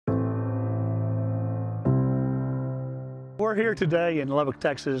We're here today in Lubbock,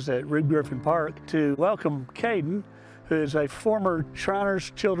 Texas at Rube Griffin Park to welcome Kaden, who is a former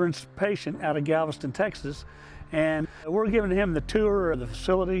Shriners Children's patient out of Galveston, Texas. And we're giving him the tour of the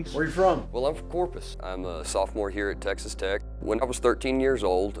facilities. Where are you from? Well, I'm from Corpus. I'm a sophomore here at Texas Tech. When I was 13 years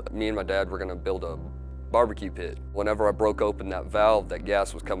old, me and my dad were gonna build a barbecue pit. Whenever I broke open that valve, that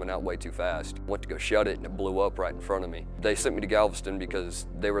gas was coming out way too fast. Went to go shut it and it blew up right in front of me. They sent me to Galveston because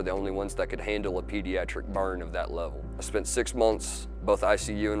they were the only ones that could handle a pediatric burn of that level. I spent 6 months, both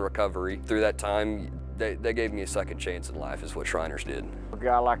ICU and recovery. Through that time, they gave me a second chance in life, is what Shriners did. A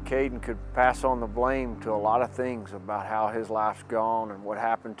guy like Kaden could pass on the blame to a lot of things about how his life's gone and what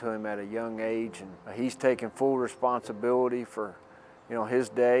happened to him at a young age. And he's taking full responsibility for his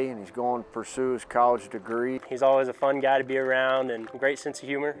day, and he's going to pursue his college degree. He's always a fun guy to be around and a great sense of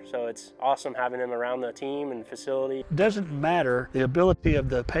humor, so it's awesome having him around the team and facility. It doesn't matter the ability of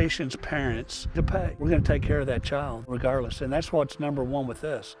the patient's parents to pay. We're going to take care of that child regardless, and that's what's number one with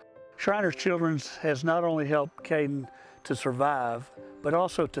us. Shriners Children's has not only helped Kaden to survive, but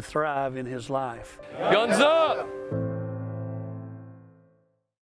also to thrive in his life. Guns up!